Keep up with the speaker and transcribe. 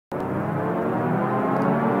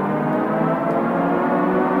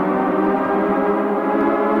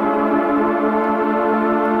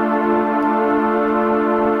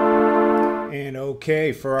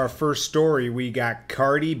Okay, for our first story, we got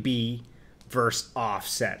Cardi B versus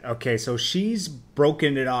Offset. Okay, so she's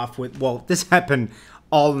broken it off with, well, this happened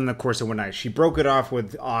all in the course of one night. She broke it off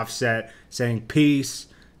with Offset saying peace,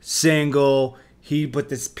 single. He put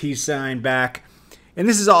this peace sign back. And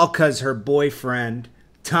this is all because her boyfriend,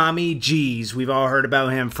 Tommy G's, we've all heard about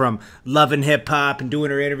him from Love and Hip Hop and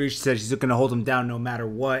doing her interview. She said she's going to hold him down no matter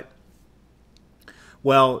what.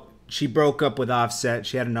 Well, she broke up with Offset.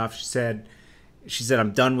 She had enough. She said,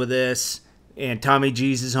 I'm done with this. And Tommy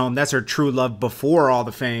G's is home. That's her true love before all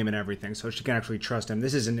the fame and everything. So she can actually trust him.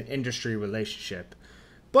 This is an industry relationship.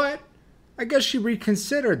 But I guess she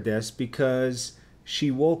reconsidered this because she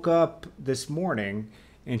woke up this morning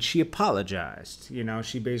and she apologized. You know,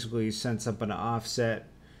 she basically sent something to Offset,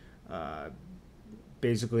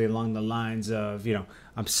 basically along the lines of, you know,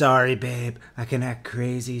 I'm sorry, babe, I can act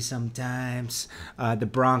crazy sometimes. The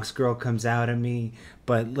Bronx girl comes out of me,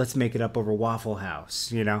 but let's make it up over Waffle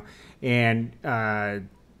House, you know? And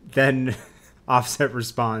then Offset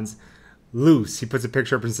responds, loose. He puts a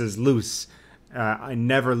picture up and says, loose. I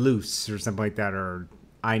never loose, or something like that, or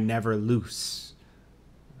I never loose.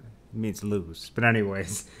 It means lose. But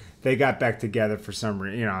anyways, they got back together for some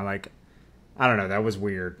reason, you know, like, I don't know, that was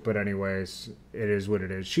weird. But anyways, it is what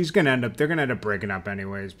it is. They're going to end up breaking up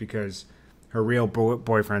anyways because her real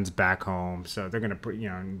boyfriend's back home. So they're going to, you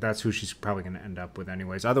know, that's who she's probably going to end up with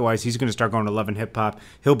anyways. Otherwise, he's going to start going to Love and Hip Hop.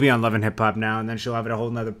 He'll be on Love and Hip Hop now, and then she'll have a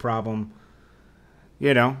whole nother problem,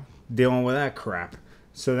 you know, dealing with that crap.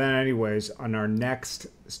 So then anyways, on our next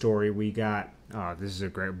story, we got, oh, this is a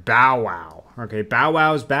great, Bow Wow. Okay, Bow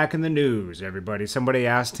Wow's back in the news, everybody. Somebody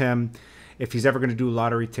asked him if he's ever going to do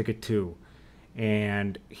Lottery Ticket 2.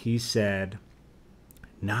 And he said,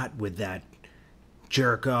 not with that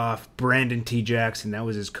jerk off Brandon T. Jackson. That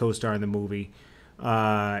was his co-star in the movie.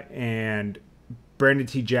 And Brandon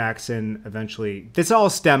T. Jackson eventually, this all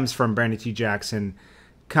stems from Brandon T. Jackson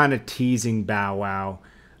kind of teasing Bow Wow,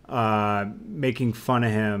 making fun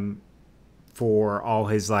of him for all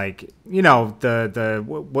his, like, you know,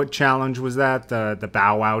 what challenge was that? The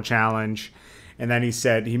Bow Wow challenge. And then he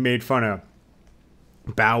said he made fun of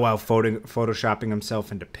Bow Wow photoshopping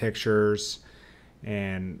himself into pictures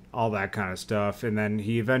and all that kind of stuff. And then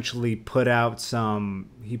he eventually put out some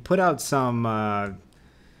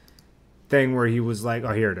thing where he was like,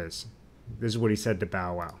 oh, here it is. This is what he said to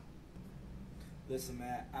Bow Wow. Listen,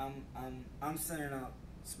 man, I'm sending out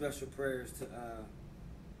special prayers to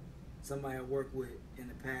somebody I worked with in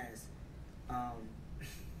the past.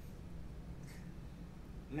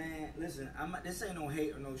 Man, listen, this ain't no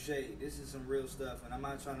hate or no shade. This is some real stuff, and I'm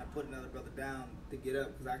not trying to put another brother down to get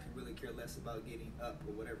up, because I can really care less about getting up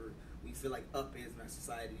or whatever we feel like up is in our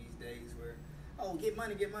society these days, where, oh, get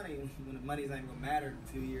money, when the money's not even gonna matter in a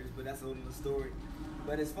few years. But that's a whole other story.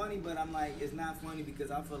 But it's funny, but I'm like, it's not funny because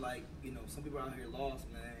I feel like, you know, some people out here lost,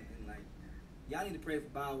 man, and like, y'all need to pray for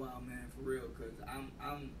Bow Wow, man, for real, because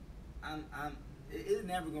it's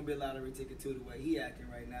never gonna be a Lottery Ticket 2 the way he acting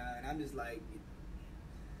right now, and I'm just like,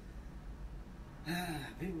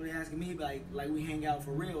 people are asking me like we hang out for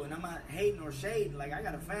real, and I'm not hating or shading. Like, I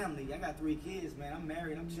got a family, I got 3 kids, man. I'm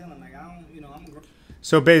married, I'm chilling. Like, I don't, you know,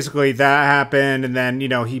 So basically that happened, and then, you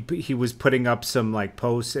know, he was putting up some like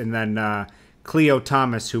posts, and then Cleo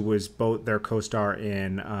Thomas, who was both their co-star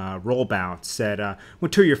in Roll Bounce, said, when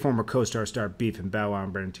 2 of your former co-stars start beefing, Bow Wow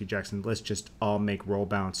and Brandon T. Jackson, let's just all make Roll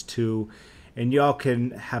Bounce 2, and y'all can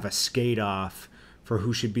have a skate off for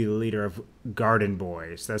who should be the leader of Garden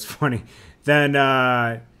Boys. That's funny. Then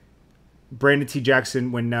Brandon T.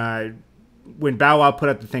 Jackson, when Bow Wow put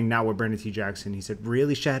up the thing now with Brandon T. Jackson, he said,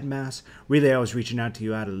 really, Shad Mass? Really, I was reaching out to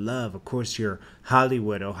you out of love. Of course, you're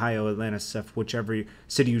Hollywood, Ohio, Atlanta, stuff, whichever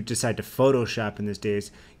city you decide to Photoshop in these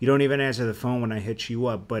days. You don't even answer the phone when I hit you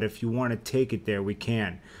up, but if you want to take it there, we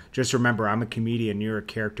can. Just remember, I'm a comedian, you're a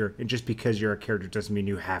character, and just because you're a character doesn't mean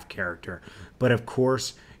you have character. But of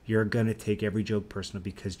course, you're going to take every joke personal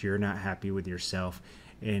because you're not happy with yourself,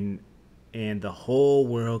 and the whole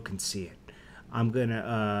world can see it. I'm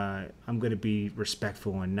gonna be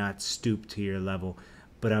respectful and not stoop to your level,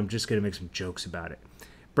 but I'm just gonna make some jokes about it.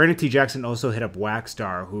 Brandon T. Jackson also hit up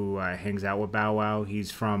Waxstar, who hangs out with Bow Wow.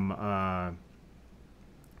 He's from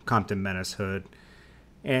Compton Menace Hood,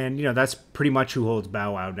 and you know that's pretty much who holds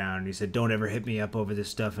Bow Wow down. And he said, "Don't ever hit me up over this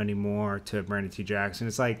stuff anymore." To Brandon T. Jackson,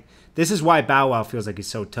 it's like, this is why Bow Wow feels like he's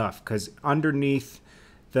so tough, because underneath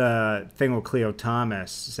the thing what Cleo Thomas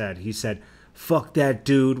said, he said, fuck that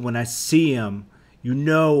dude. When I see him, you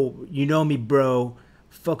know me, bro.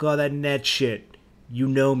 Fuck all that net shit. You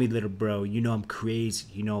know me, little bro. You know I'm crazy.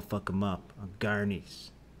 You know I'll fuck him up. I'm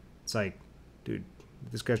Garnies. It's like, dude,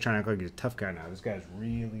 this guy's trying to act like he's a tough guy now. This guy's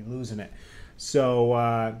really losing it.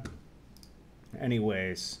 So,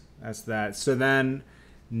 anyways, that's that. So then,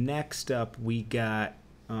 next up we got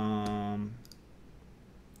Suge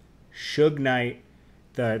Knight.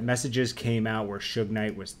 The messages came out where Suge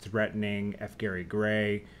Knight was threatening F. Gary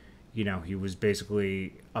Gray. You know, he was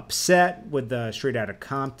basically upset with the Straight Outta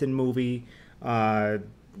Compton movie,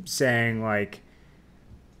 saying like,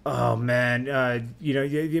 "Oh man, you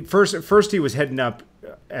know, first he was heading up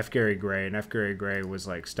F. Gary Gray, and F. Gary Gray was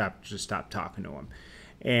like, stop talking to him."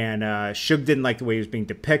 And Suge didn't like the way he was being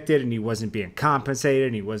depicted, and he wasn't being compensated,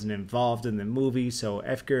 and he wasn't involved in the movie. So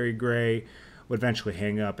F. Gary Gray would eventually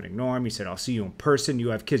hang up and ignore him. He said, "I'll see you in person.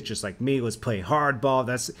 You have kids just like me. Let's play hardball."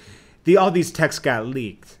 All these texts got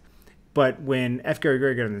leaked. But when F. Gary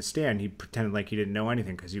Gray got on the stand, he pretended like he didn't know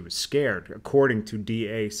anything because he was scared, according to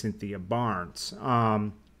DA Cynthia Barnes.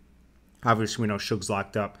 Obviously, we know Suge's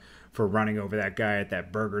locked up for running over that guy at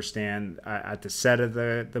that burger stand at the set of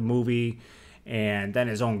the movie. And then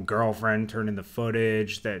his own girlfriend turned in the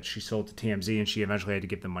footage that she sold to TMZ, and she eventually had to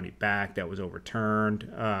give the money back. That was overturned.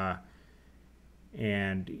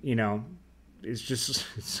 And, you know, it's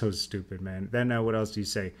so stupid, man. Then what else do you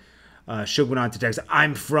say? Suge went on to text,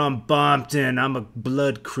 "I'm from Bumpton. I'm a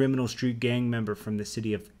blood criminal street gang member from the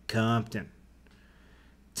city of Compton.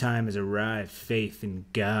 Time has arrived. Faith in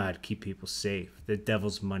God. Keep people safe. The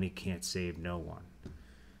devil's money can't save no one."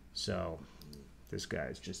 So this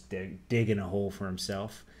guy's just digging a hole for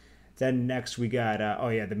himself. Then next we got,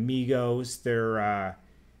 the Migos.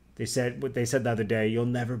 They said what they said the other day. "You'll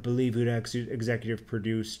never believe who executive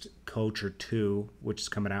produced Culture 2, which is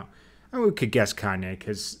coming out." I mean, we could guess Kanye,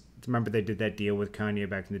 because remember they did that deal with Kanye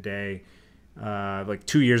back in the day, like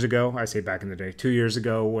 2 years ago. I say back in the day, 2 years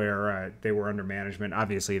ago, where they were under management.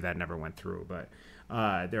 Obviously, that never went through, but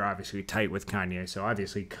they're obviously tight with Kanye. So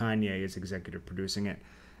obviously, Kanye is executive producing it.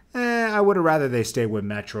 I would have rather they stay with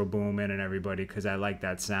Metro Boomin and everybody, because I like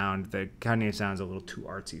that sound. The Kanye sounds a little too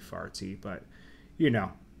artsy-fartsy, but, you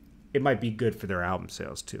know, it might be good for their album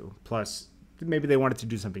sales, too. Plus, maybe they wanted to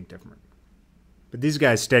do something different. But these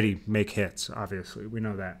guys steady make hits, obviously. We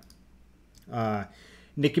know that.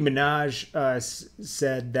 Nicki Minaj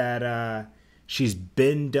said that she's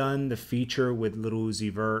been done the feature with Lil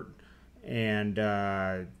Uzi Vert. And,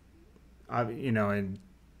 you know, and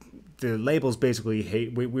the labels basically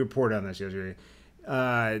hate. We reported on this yesterday.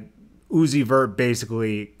 Uzi Vert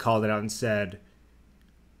basically called it out and said,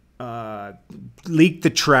 leaked the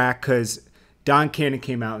track, because Don Cannon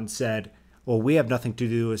came out and said, "Well, we have nothing to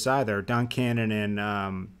do with this either." Don Cannon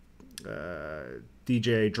and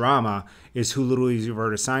DJ Drama is who Lil Uzi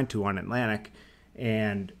Vert is signed to on Atlantic,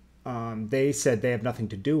 and they said they have nothing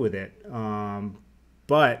to do with it.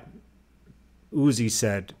 But Uzi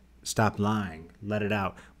said, "Stop lying. Let it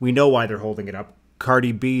out. We know why they're holding it up.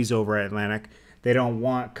 Cardi B's over at Atlantic. They don't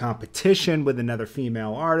want competition with another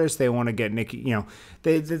female artist. They want to get Nicki, you know,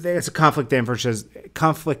 it's a conflict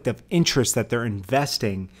of interest that they're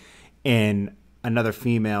investing in another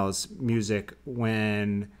female's music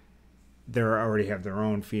when they already have their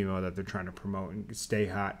own female that they're trying to promote and stay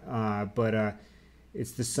hot." But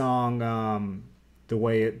it's the song the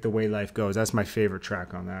way life goes. That's my favorite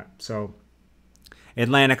track on that. So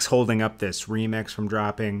Atlantic's holding up this remix from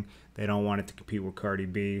dropping. They don't want it to compete with Cardi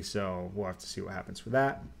B, so we'll have to see what happens for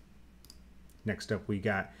that. Next up, we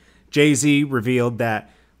got Jay-Z revealed that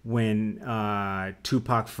when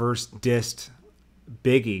Tupac first dissed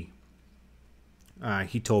Biggie,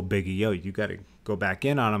 he told Biggie, "Yo, you got to go back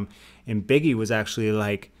in on him." And Biggie was actually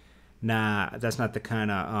like, "Nah, that's not the kind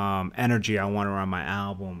of energy I want around my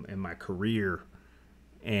album and my career."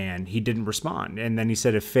 And he didn't respond. And then he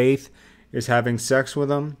said if Faith is having sex with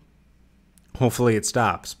him, hopefully it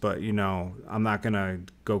stops. But, you know, I'm not going to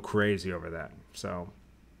go crazy over that. So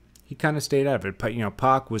he kind of stayed out of it. But, you know,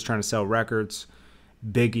 Pac was trying to sell records.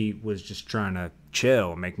 Biggie was just trying to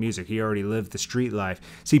chill, make music. He already lived the street life.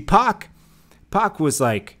 See, Pac was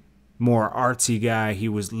like more artsy guy. He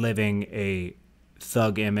was living a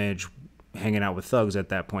thug image, hanging out with thugs at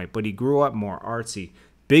that point. But he grew up more artsy.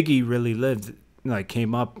 Biggie really lived, like,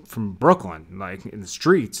 came up from Brooklyn, like in the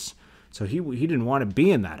streets. So he didn't want to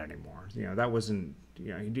be in that anymore. You know, that wasn't, you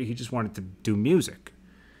know, he just wanted to do music.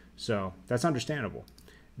 So that's understandable.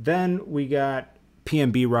 Then we got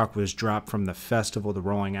PnB Rock was dropped from the festival, the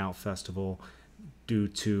Rolling Out Festival, due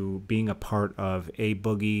to being a part of A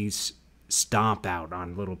Boogie's stomp out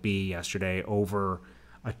on Little B yesterday over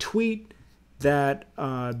a tweet that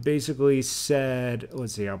basically said,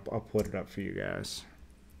 let's see, I'll put it up for you guys.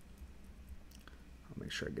 I'll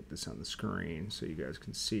make sure I get this on the screen so you guys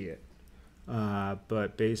can see it.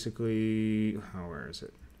 But basically, where is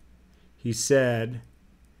it? He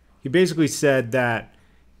basically said that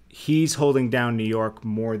he's holding down New York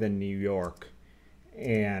more than New York,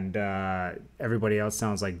 and everybody else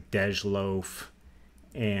sounds like Dej Loaf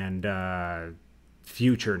and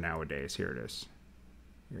Future nowadays. Here it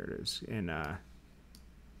is. And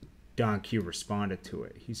Don Q responded to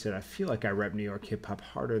it. He said, "I feel like I rep New York hip hop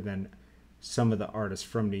harder than some of the artists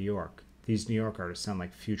from New York. These New York artists sound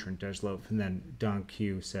like Future and Dej Loaf." And then Don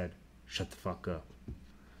Q said, "Shut the fuck up."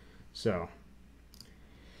 So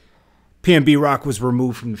PnB Rock was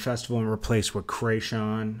removed from the festival and replaced with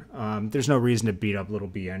Krayshawn. There's no reason to beat up Little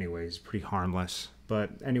B anyways. Pretty harmless.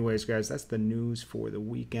 But anyways, guys, that's the news for the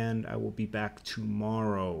weekend. I will be back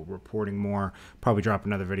tomorrow reporting more. Probably drop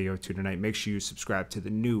another video too tonight. Make sure you subscribe to the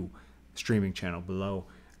new streaming channel below.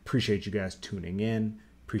 Appreciate you guys tuning in.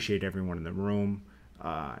 Appreciate everyone in the room.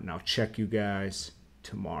 And I'll check you guys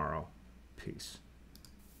tomorrow. Peace.